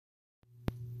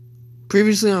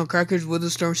Previously on Cracker's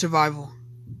Witherstorm Survival.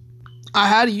 I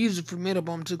had to use the fermenta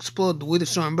bomb to explode the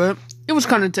Witherstorm, but it was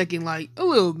kind of taking like a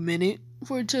little minute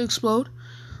for it to explode.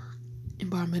 And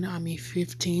by a minute, I mean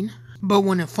 15. But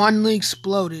when it finally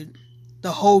exploded,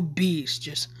 the whole beast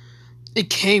it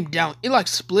came down. It like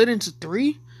split into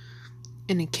 3,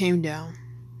 and it came down.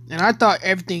 And I thought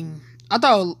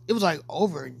it was like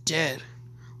over dead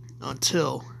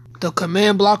until the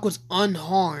command block was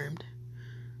unharmed.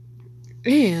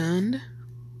 And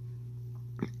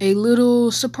a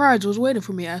little surprise was waiting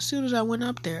for me as soon as I went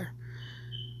up there.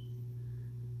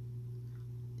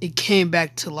 It came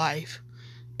back to life.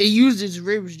 It used its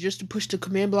rivers just to push the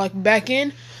command block back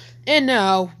in. And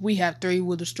now we have 3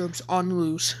 Witherstorms on the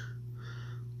loose.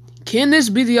 Can this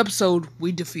be the episode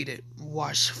we defeated?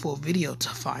 Watch full video to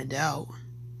find out.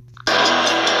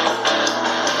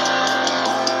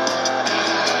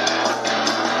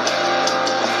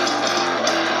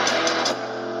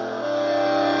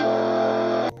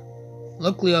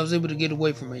 Luckily, I was able to get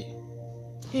away from it.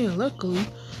 Yeah, luckily,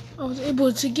 I was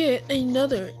able to get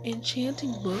another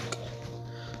enchanting book.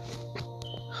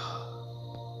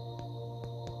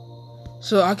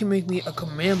 So I can make me a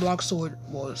command block sword.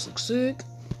 Well, this looks sick.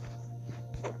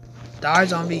 Die,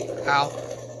 zombie. Ow.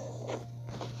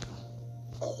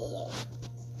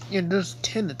 Yeah, it does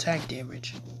 10 attack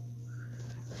damage.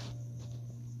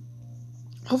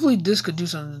 Hopefully this could do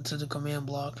something to the command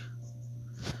block.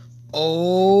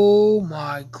 Oh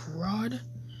my god.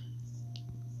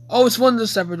 Oh, it's one of the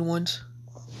separate ones.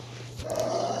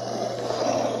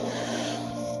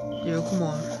 Yo, come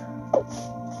on.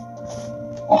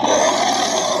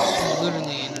 It's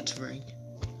literally in its ring.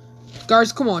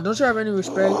 Guys, come on, don't you have any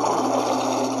respect?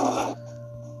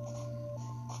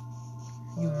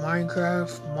 You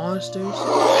Minecraft monsters.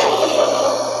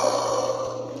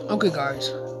 Okay,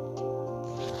 guys.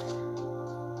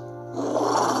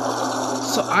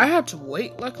 So I have to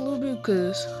wait like a little bit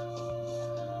because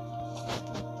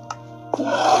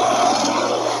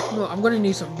no, I'm gonna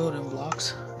need some building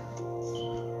blocks.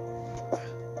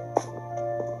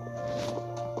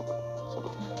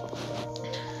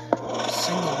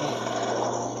 Single wood.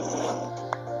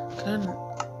 Can I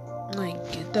like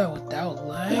get that without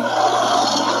lag?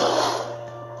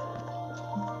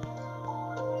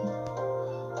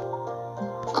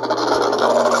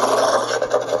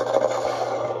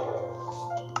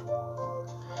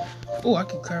 Oh, I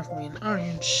can craft me an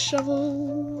iron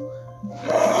shovel. I'm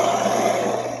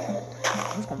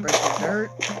gonna break some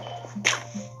dirt.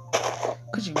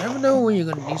 Cause you never know when you're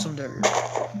gonna need some dirt.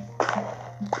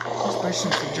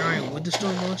 Especially for giant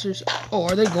Witherstorm monsters. Oh,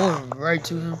 are they going right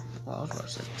to him? Well, I was about to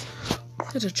say.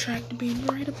 There's a tractor beam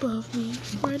right above me.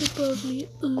 Right above me.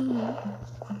 Ooh.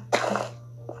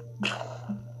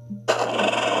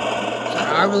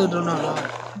 I really don't know how.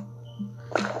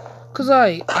 Cause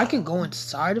I can go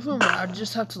inside of him, but I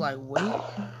just have to like wait.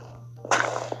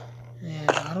 And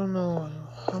I don't know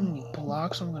how many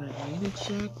blocks I'm gonna need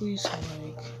exactly, so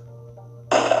like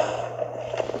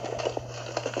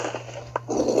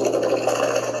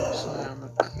I'm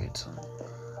gonna create some.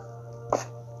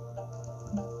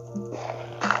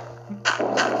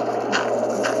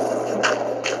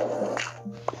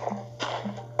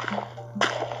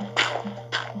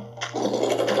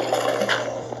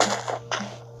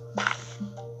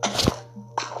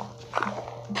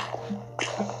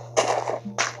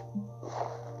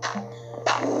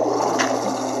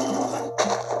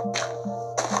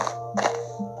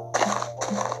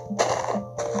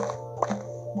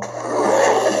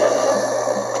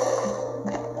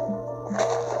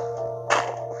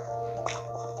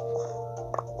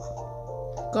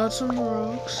 Got some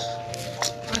rocks.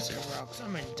 I said rocks. I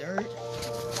meant dirt.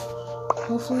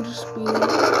 Hopefully the speed will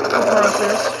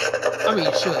process. I mean,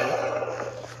 it should.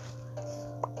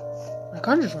 Like,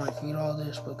 I just want to feed all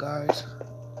this, but guys,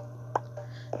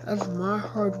 that's my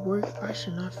hard work. I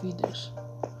should not feed this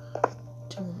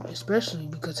to him, especially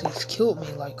because he's killed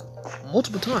me like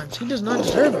multiple times. He does not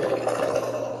deserve it.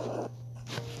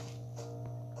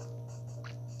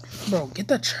 Bro, get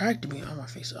that tractor beam on my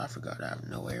face. I forgot I have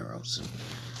no arrows.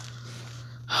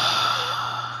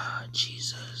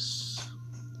 Jesus.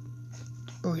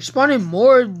 Bro, he's spawning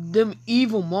more of them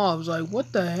evil mobs. Like,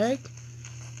 what the heck?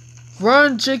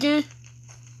 Run, chicken.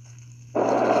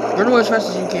 Run away as fast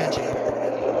as you can, chicken.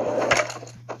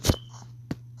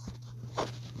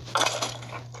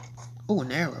 Oh,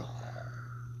 an arrow.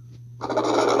 I'll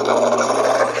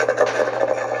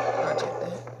take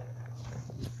that.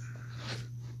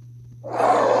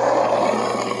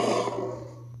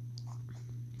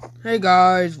 Hey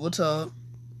guys, what's up?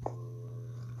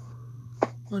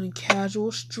 On a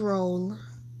casual stroll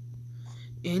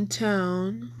in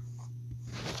town.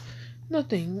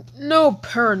 Nothing. No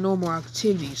paranormal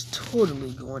activity is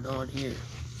totally going on here.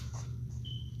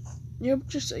 Yep,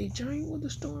 just a giant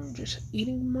Witherstorm just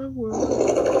eating my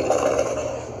world.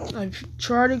 I've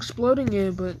tried exploding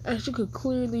it, but as you could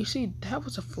clearly see, that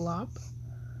was a flop.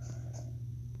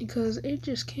 Because it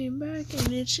just came back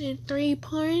and it's in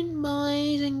 3-point,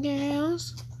 boys and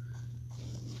girls.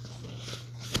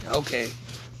 Okay.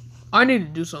 I need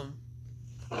to do something.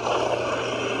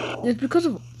 It's because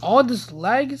of all this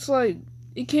lag, it's like,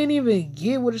 it can't even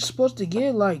get what it's supposed to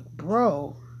get. Like,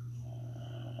 bro.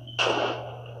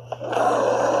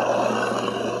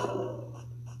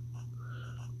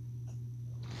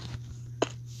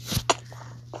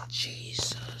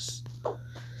 Jesus.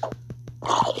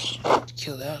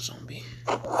 Kill that zombie.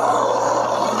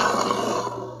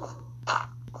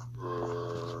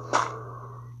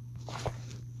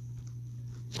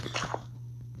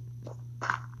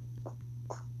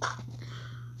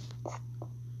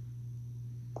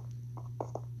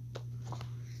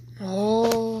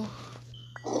 Oh.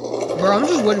 Bro, I'm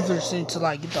just waiting for this thing to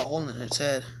like get the hole in its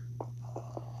head.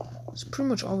 That's pretty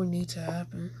much all we need to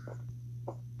happen.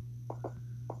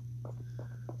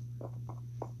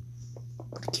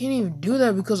 But I can't even do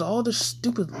that because of all this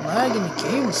stupid lag in the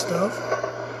game and stuff.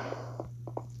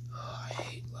 Oh, I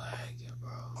hate lag,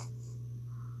 bro.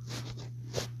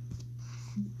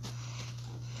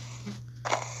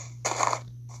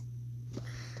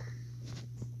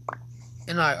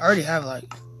 And I already have like...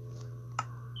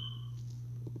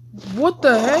 What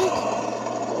the heck?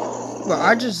 Bro,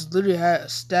 I just literally had a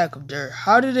stack of dirt.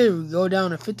 How did it go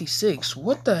down to 56?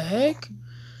 What the heck?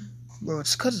 Bro,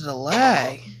 it's because of the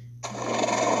lag.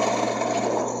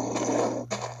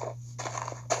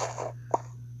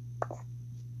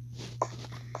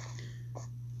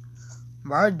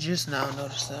 Bro, I just now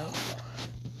noticed that.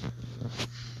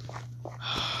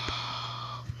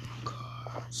 Oh my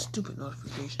god. Stupid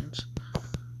notifications.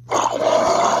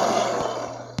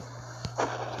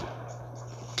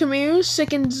 Come here,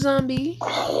 second zombie.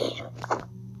 There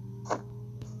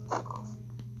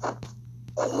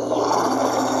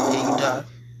you die.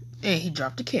 And he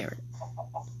dropped a carrot.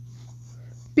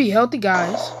 Be healthy,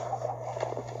 guys. Oh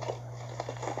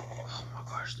my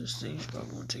gosh, this thing's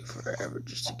probably gonna take forever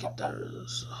just to get that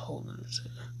this hole in its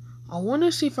head. I want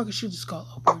to see if I can shoot the skull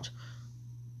upwards.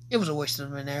 It was a waste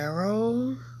of an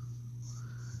arrow.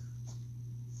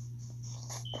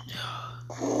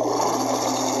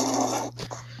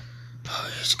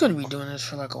 He's gonna be doing this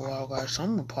for like a while, guys, so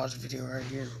I'm gonna pause the video right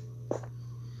here.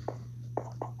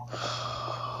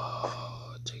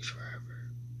 It takes forever.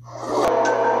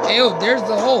 Ew, there's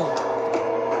the hole.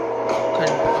 Okay,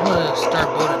 I'm gonna start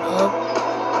building up.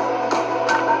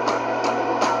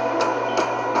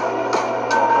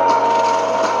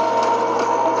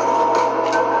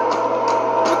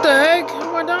 What the heck? How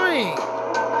am I dying?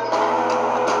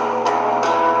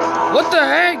 What the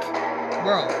heck?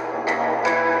 Bro.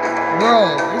 Bro,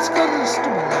 it's because of the stupid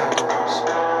ladders.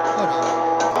 Hold on.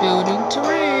 Building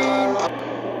terrain.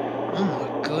 Oh my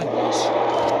goodness.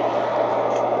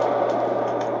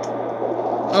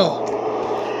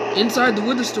 Oh. Inside the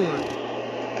Witherstorm.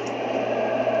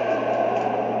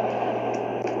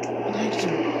 What the heck is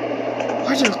there?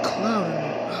 Why is there a cloud in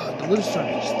there? Oh, the Witherstorm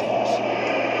makes things.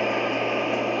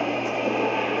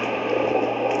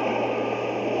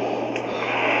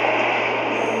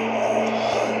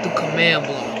 The command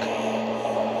block.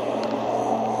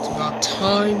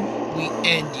 Time we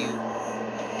end you.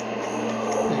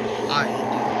 I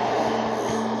end you.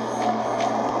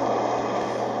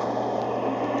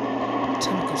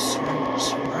 Tentacle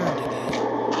surrounding it.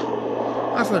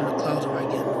 I feel the clouds are right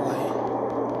getting in the way.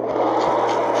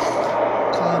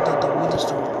 Cloud that the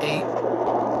Witherstorm ate.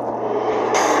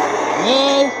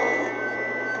 Whoa!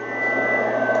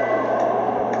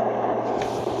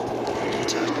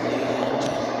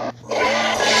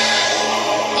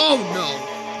 Oh no!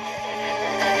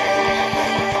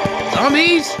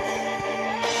 Zombies!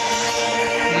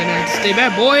 You're gonna have to stay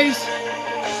back, boys!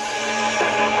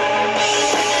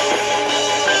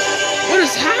 What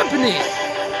is happening?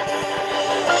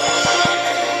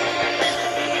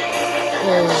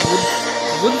 Oh,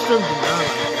 Witherstorm did not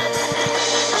like that.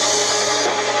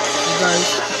 You guys,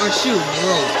 our shield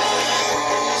broke.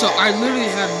 So I literally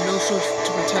have no source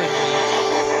to protect me.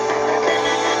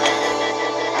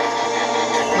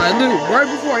 Like, literally, right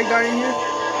before I got in here,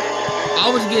 I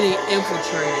was getting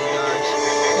infiltrated, guys.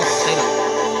 Oh, potato.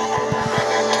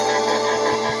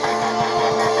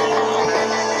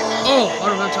 Oh, I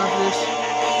don't have time for this.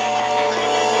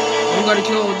 We gotta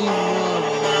kill all these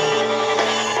mobs, man.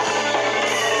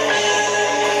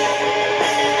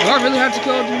 Do I really have to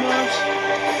kill all these mobs?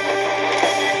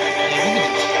 Yeah, we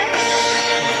can just...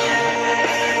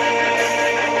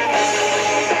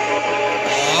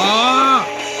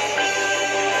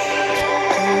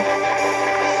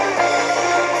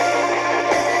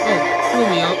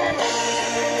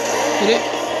 Hit it.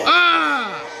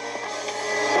 Ah!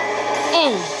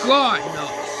 Oh God, no.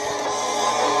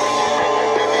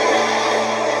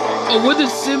 Oh, with the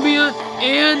symbiote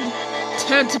and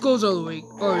tentacles are awake.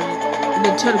 Or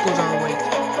the tentacles are awake.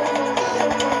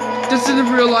 This isn't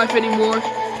real life anymore.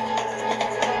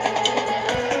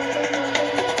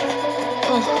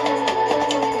 Oh.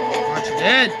 Aren't you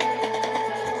dead?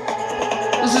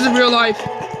 This isn't real life.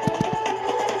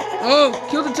 Oh,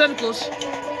 kill the tentacles.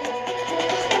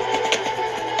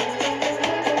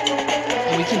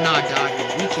 Oh, we cannot die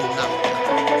here. We cannot die.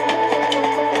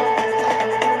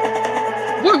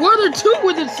 Wait, why are there two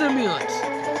within symbionts?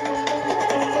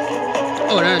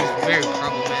 Oh, that is very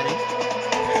problematic.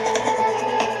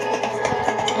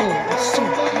 Oh, it's so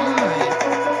high.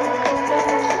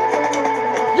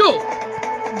 Yo,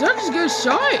 did I just get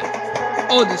shot?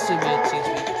 Oh, the symbiont sees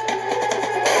me.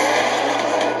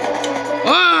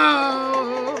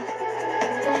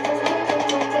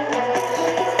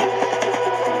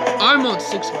 I'm on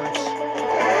 6 hearts.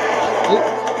 Oh,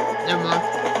 never mind.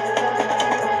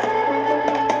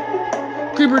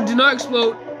 Creeper, do not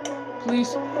explode.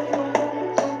 Please.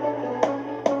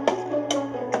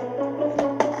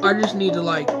 I just need to,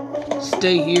 like,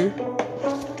 stay here.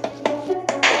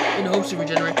 In hopes to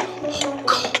regenerate. Oh,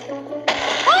 God.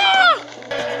 Ah!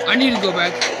 I need to go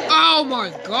back. Oh, my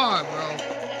God, bro.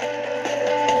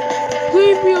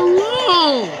 Leave me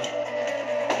alone.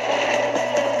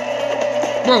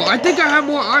 Bro, I think I have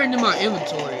more iron in my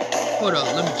inventory. Hold on,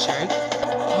 let me check.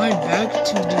 I'm back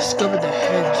to discover the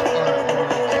heads are awake.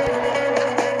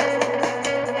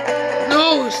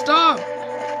 No, stop!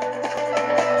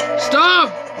 Stop!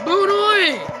 Boot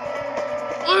away!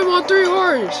 I'm on 3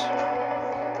 hearts!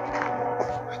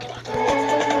 I cannot die.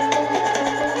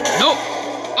 Nope!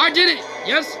 I did it!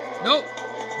 Yes! Nope!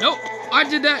 Nope! I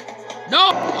did that!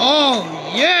 No! Oh,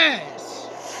 yes!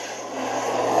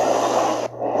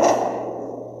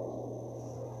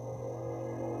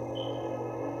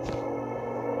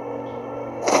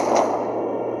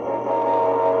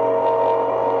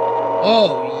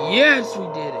 Oh, yes, we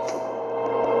did it.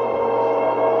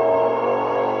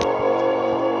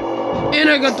 And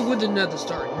I got the Wither Nether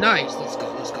Star. Nice. Let's go,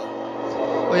 let's go.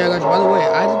 Oh, yeah, guys, by the way,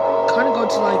 I kind of got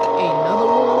to, like, another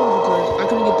world because I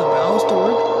couldn't get the mouse to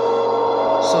work.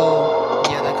 So,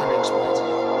 yeah, that kind of explains it.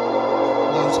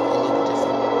 That was a little bit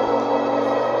different.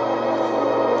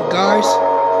 But, guys,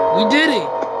 we did it.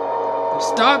 We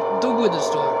stopped the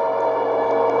Witherstorm.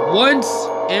 Once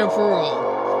and for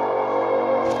all.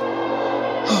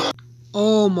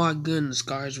 Oh my goodness,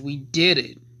 guys, we did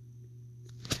it.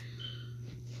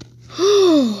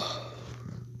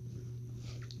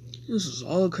 This was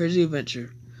all a crazy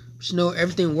adventure. But you know,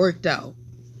 everything worked out.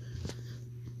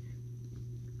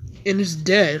 And it's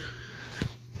dead.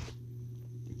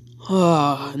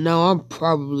 Now I'm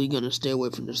probably gonna stay away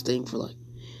from this thing for like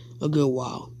a good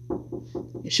while.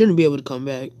 It shouldn't be able to come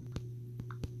back.